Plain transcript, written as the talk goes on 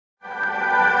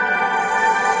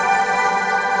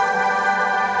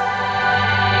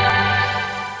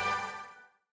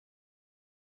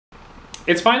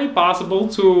It's finally possible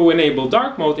to enable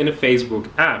dark mode in the Facebook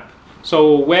app.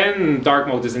 So when dark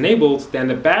mode is enabled, then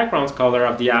the background color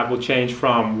of the app will change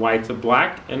from white to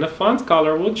black, and the font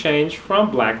color will change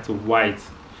from black to white.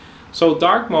 So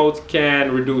dark mode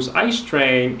can reduce eye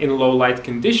strain in low light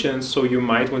conditions, so you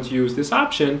might want to use this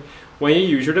option when you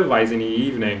use your device in the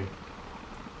evening.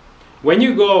 When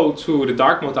you go to the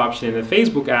dark mode option in the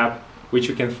Facebook app, which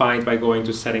you can find by going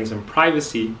to Settings and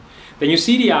Privacy, then you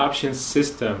see the option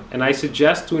System, and I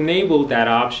suggest to enable that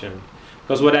option.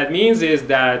 Because what that means is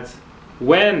that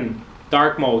when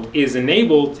dark mode is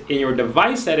enabled in your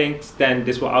device settings, then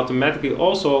this will automatically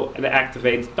also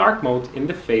activate dark mode in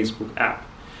the Facebook app.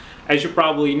 As you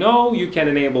probably know, you can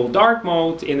enable dark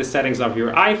mode in the settings of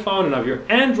your iPhone and of your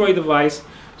Android device.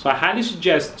 So I highly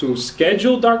suggest to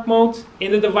schedule dark mode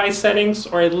in the device settings,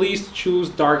 or at least choose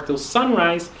dark till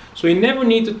sunrise, so you never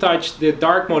need to touch the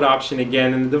dark mode option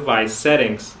again in the device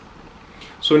settings.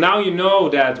 So now you know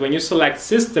that when you select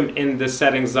System in the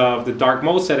settings of the dark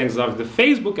mode settings of the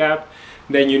Facebook app,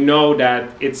 then you know that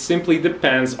it simply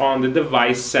depends on the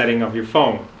device setting of your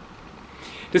phone.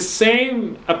 The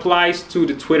same applies to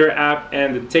the Twitter app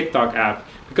and the TikTok app,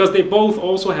 because they both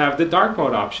also have the dark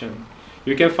mode option.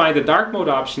 You can find the dark mode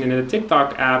option in the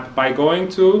TikTok app by going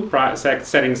to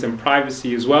Settings and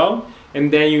Privacy as well,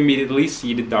 and then you immediately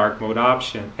see the dark mode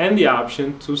option and the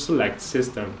option to select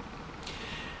System.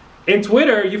 In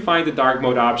Twitter, you find the dark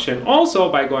mode option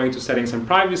also by going to Settings and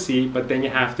Privacy, but then you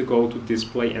have to go to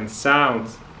Display and Sound.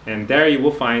 And there you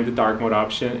will find the dark mode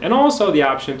option and also the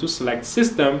option to select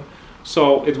System,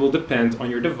 so it will depend on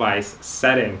your device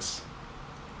settings.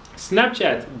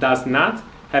 Snapchat does not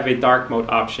have a dark mode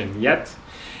option yet,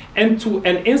 and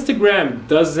Instagram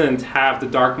doesn't have the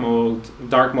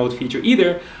dark mode feature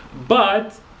either,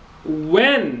 but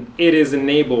when it is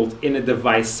enabled in the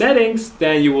device settings,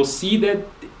 then you will see that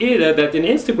in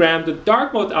Instagram the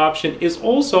dark mode option is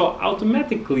also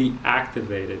automatically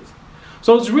activated.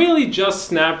 So it's really just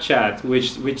Snapchat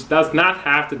which does not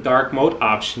have the dark mode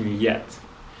option yet.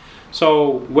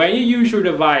 So when you use your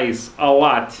device a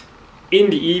lot in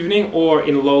the evening or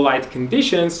in low light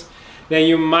conditions, then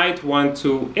you might want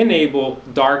to enable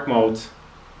dark mode,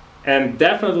 and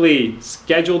definitely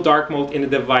schedule dark mode in the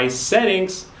device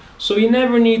settings, so you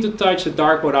never need to touch the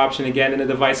dark mode option again in the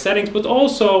device settings, but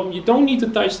also you don't need to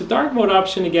touch the dark mode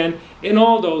option again in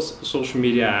all those social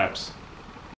media apps.